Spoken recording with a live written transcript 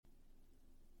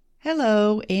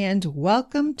Hello, and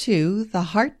welcome to the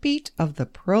Heartbeat of the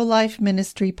Pro-Life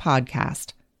Ministry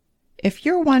podcast. If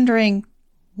you're wondering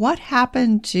what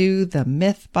happened to the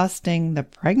Myth-Busting the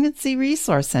Pregnancy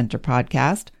Resource Center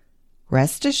podcast,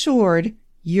 rest assured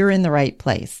you're in the right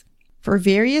place. For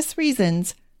various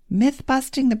reasons,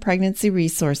 Myth-Busting the Pregnancy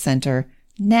Resource Center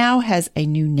now has a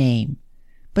new name,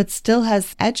 but still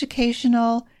has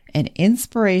educational and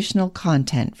inspirational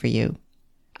content for you.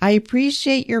 I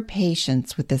appreciate your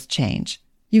patience with this change.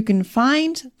 You can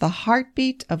find the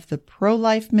Heartbeat of the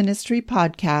Pro-Life Ministry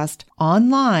podcast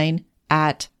online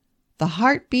at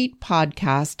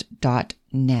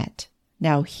theheartbeatpodcast.net.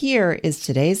 Now here is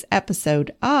today's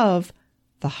episode of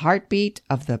the Heartbeat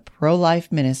of the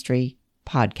Pro-Life Ministry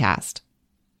podcast.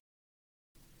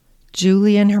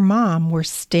 Julie and her mom were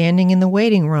standing in the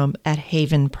waiting room at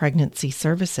Haven Pregnancy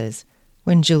Services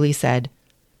when Julie said,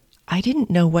 "I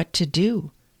didn't know what to do.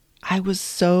 I was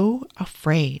so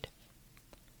afraid."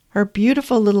 Her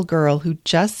beautiful little girl, who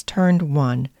just turned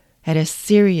 1, had a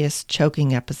serious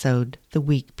choking episode the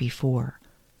week before.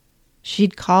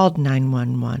 She'd called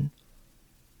 911.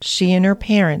 She and her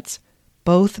parents,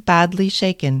 both badly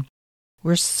shaken,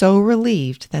 were so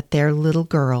relieved that their little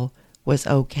girl was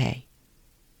okay.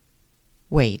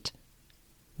 Wait,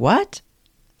 what?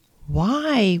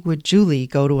 Why would Julie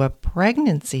go to a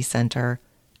pregnancy center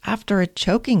after a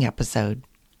choking episode?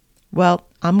 Well,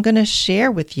 I'm going to share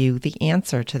with you the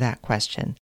answer to that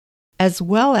question, as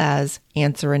well as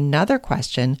answer another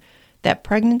question that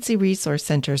pregnancy resource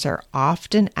centers are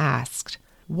often asked.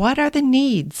 What are the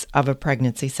needs of a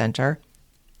pregnancy center,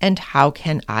 and how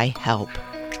can I help?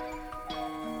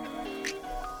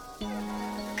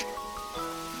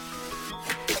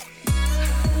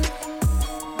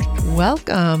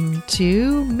 Welcome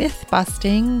to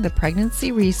Myth-Busting the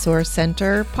Pregnancy Resource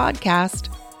Center podcast,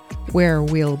 where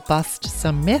we'll bust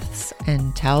some myths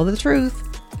and tell the truth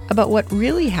about what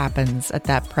really happens at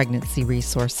that pregnancy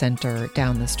resource center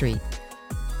down the street.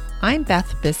 I'm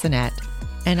Beth Bissonette,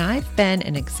 and I've been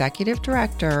an executive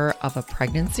director of a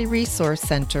pregnancy resource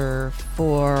center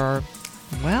for,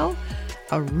 well,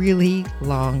 a really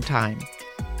long time.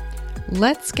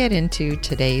 Let's get into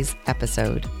today's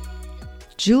episode.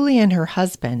 Julie and her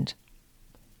husband,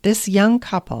 this young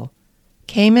couple,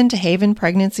 came into Haven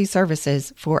Pregnancy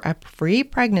Services for a free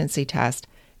pregnancy test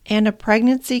and a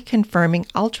pregnancy-confirming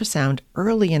ultrasound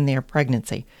early in their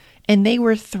pregnancy, and they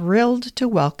were thrilled to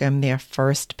welcome their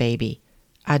first baby,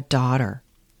 a daughter.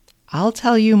 I'll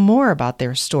tell you more about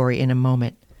their story in a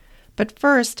moment, but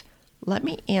first, let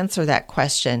me answer that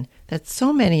question that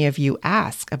so many of you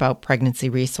ask about pregnancy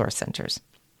resource centers.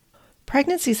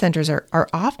 Pregnancy centers are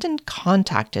often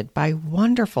contacted by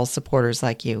wonderful supporters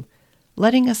like you,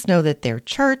 letting us know that their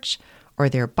church or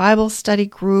their Bible study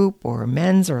group or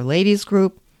men's or ladies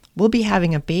group will be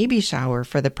having a baby shower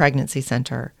for the pregnancy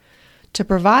center to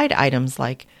provide items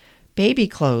like baby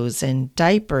clothes and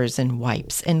diapers and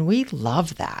wipes, and we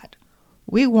love that.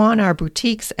 We want our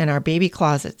boutiques and our baby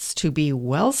closets to be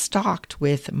well stocked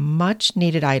with much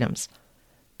needed items.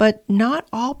 But not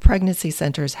all pregnancy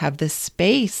centers have the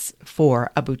space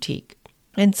for a boutique,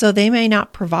 and so they may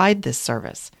not provide this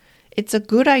service. It's a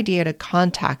good idea to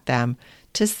contact them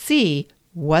to see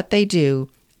what they do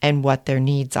and what their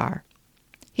needs are.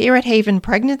 Here at Haven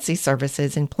Pregnancy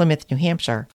Services in Plymouth, New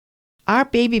Hampshire, our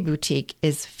baby boutique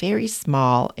is very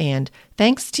small, and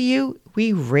thanks to you,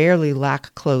 we rarely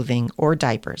lack clothing or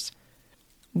diapers.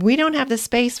 We don't have the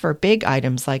space for big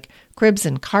items like cribs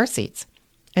and car seats,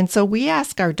 and so we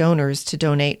ask our donors to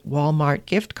donate Walmart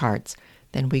gift cards.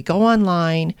 Then we go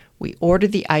online, we order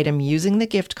the item using the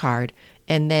gift card,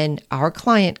 and then our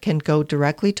client can go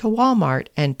directly to Walmart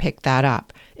and pick that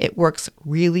up. It works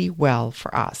really well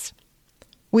for us.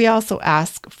 We also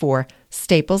ask for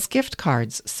Staples gift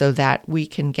cards so that we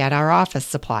can get our office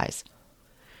supplies.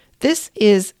 This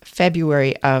is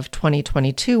February of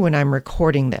 2022 when I'm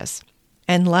recording this.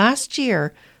 And last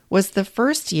year was the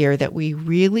first year that we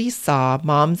really saw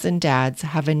moms and dads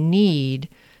have a need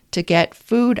to get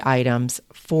food items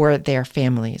for their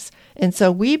families. And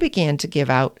so we began to give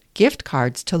out gift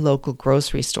cards to local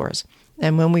grocery stores.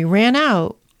 And when we ran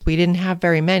out, we didn't have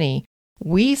very many,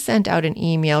 we sent out an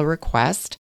email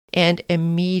request, and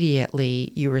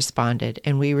immediately you responded,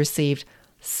 and we received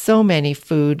so many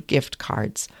food gift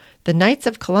cards. The Knights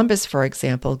of Columbus, for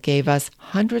example, gave us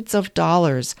hundreds of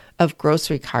dollars of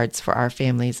grocery cards for our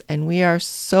families, and we are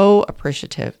so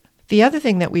appreciative. The other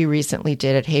thing that we recently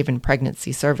did at Haven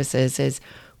Pregnancy Services is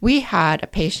we had a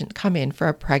patient come in for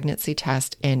a pregnancy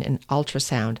test and an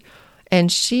ultrasound,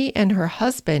 and she and her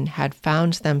husband had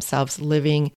found themselves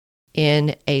living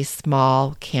in a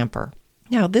small camper.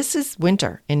 Now, this is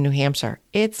winter in New Hampshire.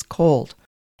 It's cold.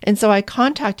 And so I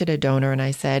contacted a donor and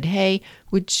I said, hey,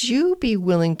 would you be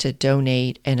willing to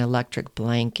donate an electric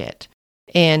blanket?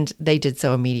 And they did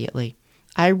so immediately.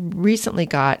 I recently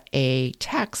got a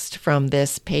text from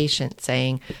this patient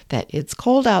saying that it's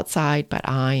cold outside, but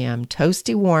I am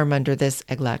toasty warm under this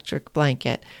electric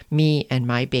blanket, me and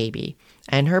my baby.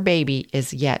 And her baby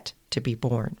is yet to be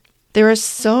born. There are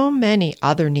so many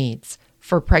other needs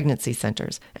for pregnancy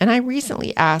centers. And I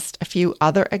recently asked a few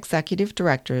other executive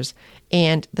directors,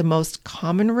 and the most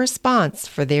common response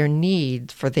for their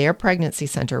need for their pregnancy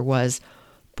center was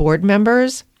board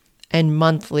members and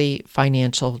monthly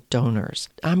financial donors.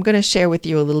 I'm going to share with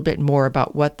you a little bit more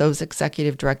about what those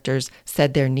executive directors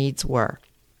said their needs were.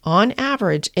 On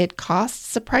average, it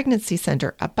costs a pregnancy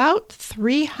center about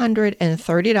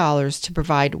 $330 to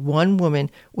provide one woman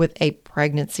with a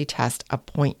pregnancy test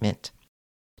appointment.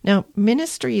 Now,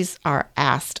 ministries are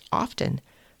asked often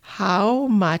how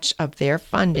much of their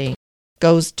funding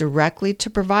goes directly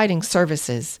to providing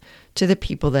services to the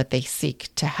people that they seek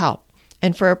to help.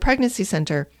 And for a pregnancy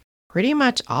center, pretty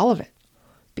much all of it,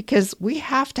 because we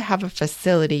have to have a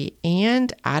facility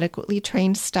and adequately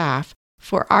trained staff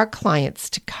for our clients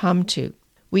to come to.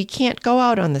 We can't go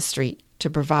out on the street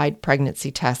to provide pregnancy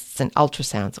tests and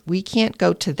ultrasounds. We can't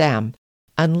go to them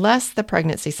unless the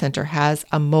pregnancy center has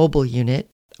a mobile unit.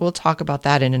 We'll talk about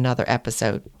that in another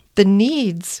episode. The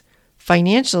needs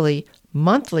financially,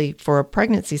 monthly for a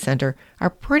pregnancy center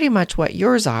are pretty much what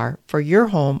yours are for your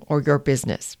home or your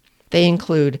business. They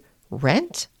include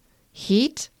rent,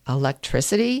 heat,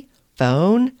 electricity,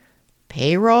 phone,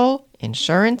 payroll,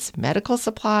 insurance, medical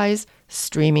supplies,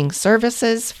 streaming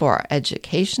services for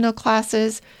educational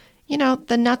classes,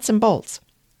 the nuts and bolts.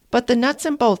 But the nuts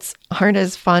and bolts aren't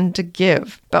as fun to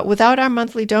give. But without our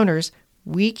monthly donors,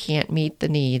 we can't meet the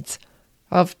needs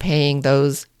of paying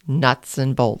those nuts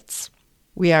and bolts.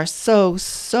 We are so,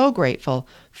 so grateful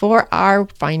for our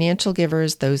financial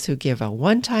givers, those who give a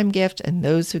one-time gift and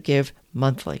those who give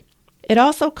monthly. It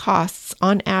also costs,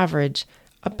 on average,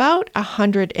 about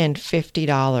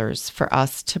 $150 for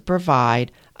us to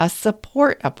provide a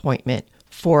support appointment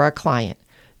for a client.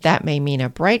 That may mean a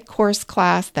Bright Course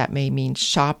class, that may mean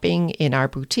shopping in our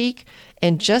boutique,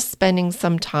 and just spending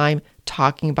some time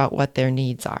talking about what their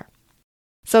needs are.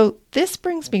 So this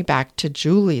brings me back to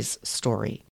Julie's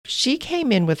story. She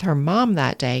came in with her mom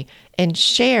that day and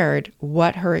shared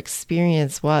what her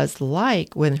experience was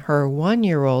like when her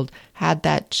 1-year-old had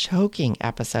that choking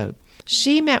episode.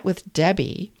 She met with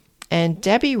Debbie, and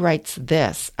Debbie writes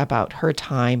this about her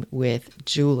time with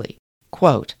Julie.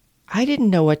 Quote, I didn't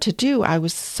know what to do. I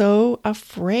was so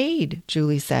afraid,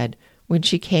 Julie said, when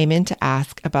she came in to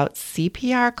ask about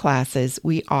CPR classes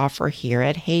we offer here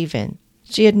at Haven.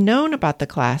 She had known about the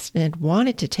class and had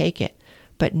wanted to take it.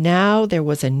 But now there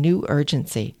was a new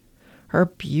urgency. Her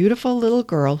beautiful little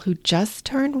girl, who just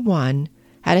turned 1,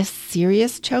 had a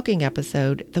serious choking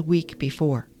episode the week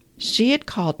before. She had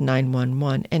called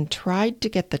 911 and tried to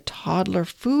get the toddler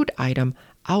food item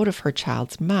out of her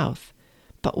child's mouth,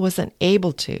 but wasn't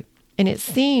able to, and it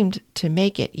seemed to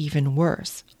make it even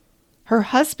worse. Her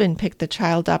husband picked the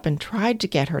child up and tried to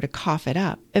get her to cough it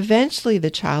up. Eventually, the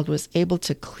child was able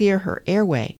to clear her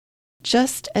airway,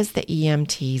 just as the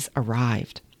EMTs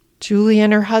arrived. Julie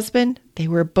and her husband, they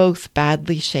were both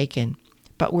badly shaken,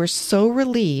 but were so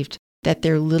relieved that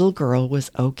their little girl was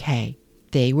okay.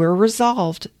 They were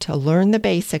resolved to learn the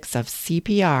basics of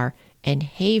CPR, and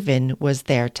Haven was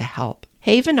there to help.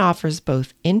 Haven offers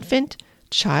both infant,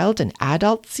 child, and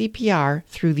adult CPR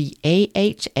through the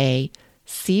AHA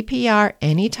CPR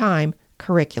Anytime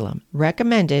curriculum,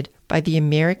 recommended by the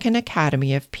American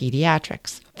Academy of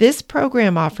Pediatrics. This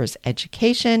program offers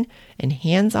education and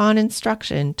hands-on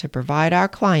instruction to provide our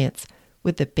clients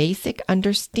with the basic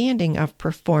understanding of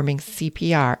performing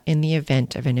CPR in the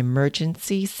event of an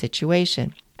emergency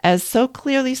situation. As so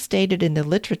clearly stated in the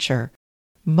literature,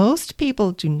 most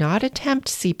people do not attempt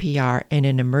CPR in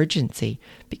an emergency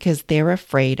because they're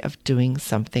afraid of doing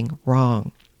something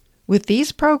wrong. With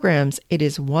these programs, it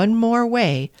is one more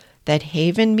way that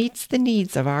Haven meets the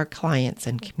needs of our clients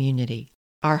and community.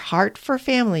 Our heart for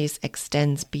families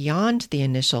extends beyond the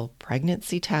initial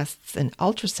pregnancy tests and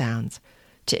ultrasounds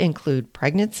to include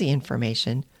pregnancy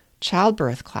information,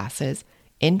 childbirth classes,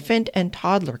 infant and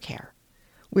toddler care.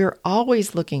 We're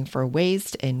always looking for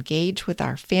ways to engage with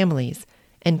our families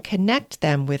and connect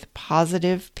them with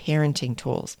positive parenting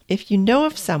tools. If you know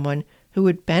of someone who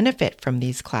would benefit from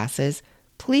these classes,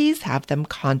 please have them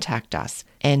contact us.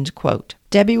 End quote.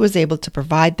 Debbie was able to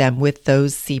provide them with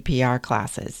those CPR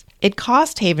classes. It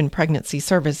cost Haven Pregnancy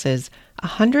Services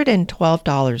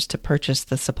 $112 to purchase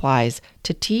the supplies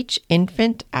to teach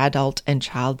infant, adult, and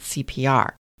child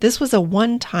CPR. This was a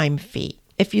one-time fee.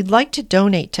 If you'd like to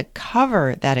donate to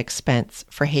cover that expense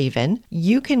for Haven,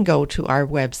 you can go to our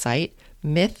website,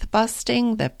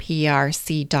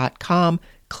 mythbustingtheprc.com,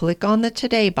 click on the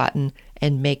Today button,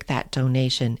 and make that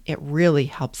donation. It really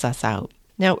helps us out.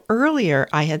 Now, earlier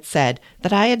I had said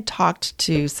that I had talked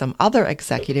to some other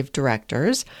executive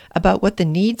directors about what the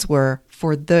needs were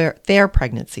for their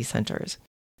pregnancy centers.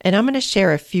 And I'm going to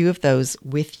share a few of those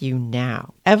with you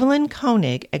now. Evelyn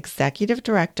Koenig, executive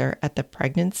director at the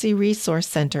Pregnancy Resource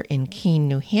Center in Keene,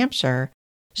 New Hampshire,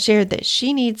 shared that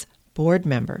she needs board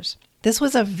members. This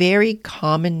was a very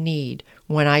common need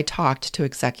when I talked to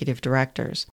executive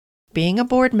directors. Being a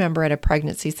board member at a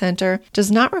pregnancy center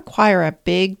does not require a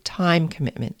big time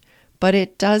commitment, but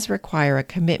it does require a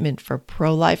commitment for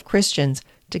pro-life Christians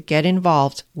to get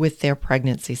involved with their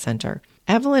pregnancy center.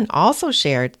 Evelyn also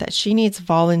shared that she needs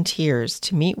volunteers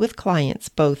to meet with clients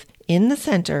both in the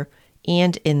center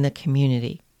and in the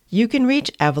community. You can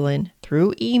reach Evelyn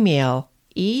through email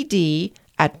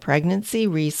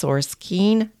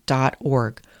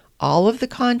ed@pregnancyresourcekeene.org. All of the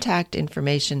contact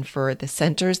information for the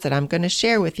centers that I'm going to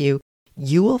share with you,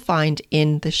 you will find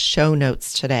in the show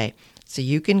notes today. So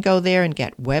you can go there and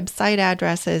get website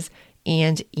addresses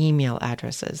and email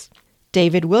addresses.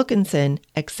 David Wilkinson,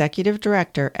 executive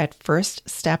director at First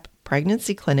Step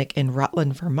Pregnancy Clinic in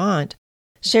Rutland, Vermont,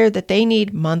 shared that they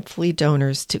need monthly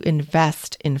donors to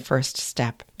invest in First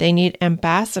Step. They need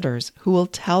ambassadors who will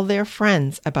tell their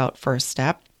friends about First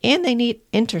Step, and they need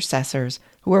intercessors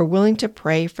who are willing to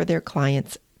pray for their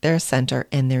clients, their center,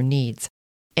 and their needs.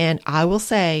 And I will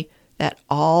say that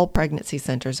all pregnancy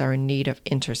centers are in need of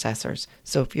intercessors.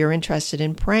 So if you're interested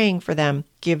in praying for them,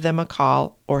 give them a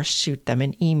call or shoot them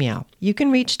an email. You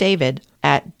can reach David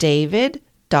at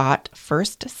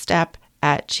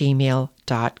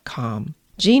david.firststep@gmail.com.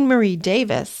 Jean Marie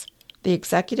Davis, the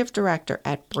executive director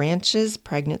at Branches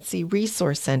Pregnancy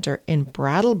Resource Center in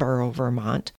Brattleboro,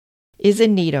 Vermont, is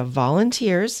in need of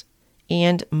volunteers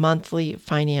and monthly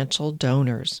financial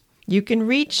donors. You can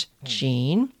reach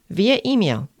Jean via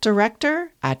email,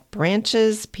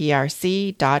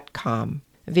 director@branchesprc.com.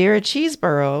 Vera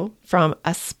Cheeseborough from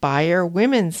Aspire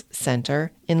Women's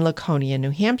Center in Laconia,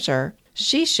 New Hampshire,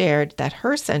 she shared that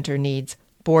her center needs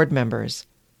board members.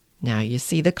 Now you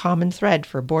see the common thread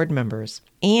for board members.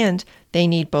 And they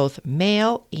need both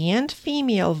male and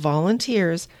female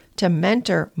volunteers to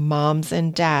mentor moms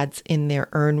and dads in their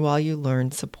Earn While You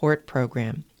Learn support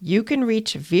program. You can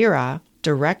reach Vera,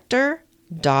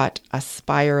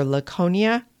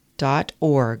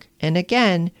 director.aspirelaconia.org. And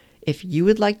again, if you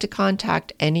would like to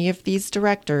contact any of these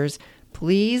directors,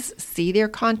 please see their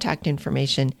contact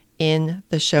information in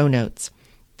the show notes.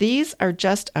 These are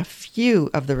just a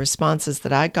few of the responses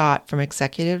that I got from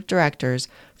executive directors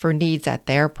for needs at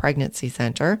their pregnancy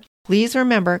center. Please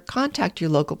remember, contact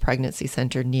your local pregnancy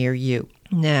center near you.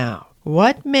 Now,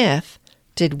 what myth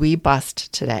did we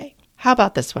bust today? How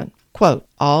about this one? Quote,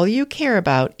 all you care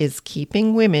about is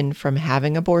keeping women from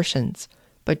having abortions,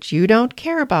 but you don't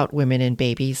care about women and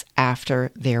babies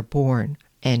after they're born.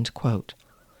 End quote.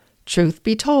 Truth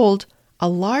be told, a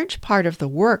large part of the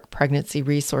work pregnancy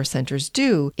resource centers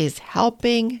do is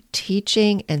helping,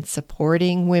 teaching, and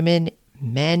supporting women,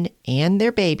 men, and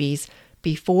their babies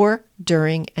before,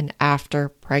 during, and after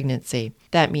pregnancy.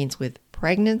 That means with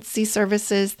pregnancy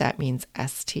services, that means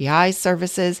STI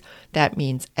services, that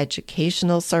means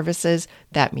educational services,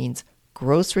 that means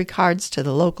grocery cards to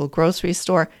the local grocery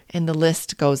store, and the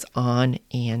list goes on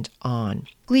and on.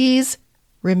 Please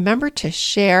remember to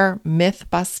share Myth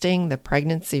Busting, the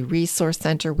Pregnancy Resource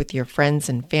Center, with your friends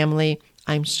and family.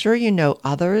 I'm sure you know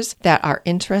others that are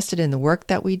interested in the work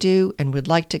that we do and would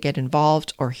like to get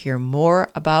involved or hear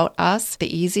more about us.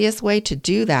 The easiest way to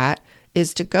do that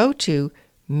is to go to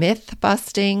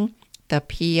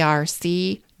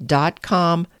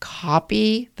mythbustingtheprc.com,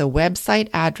 copy the website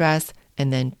address,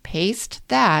 and then paste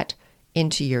that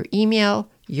into your email,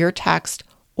 your text,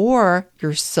 or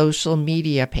your social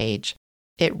media page.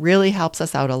 It really helps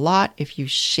us out a lot if you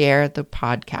share the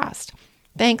podcast.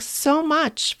 Thanks so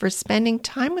much for spending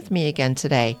time with me again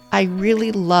today. I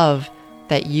really love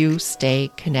that you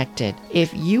stay connected.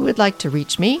 If you would like to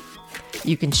reach me,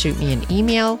 you can shoot me an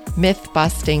email,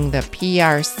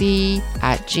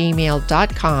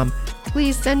 mythbustingtheprc@gmail.com.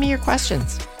 Please send me your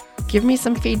questions. Give me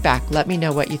some feedback. Let me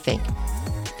know what you think.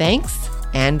 Thanks,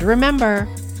 and remember,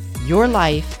 your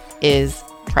life is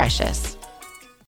precious.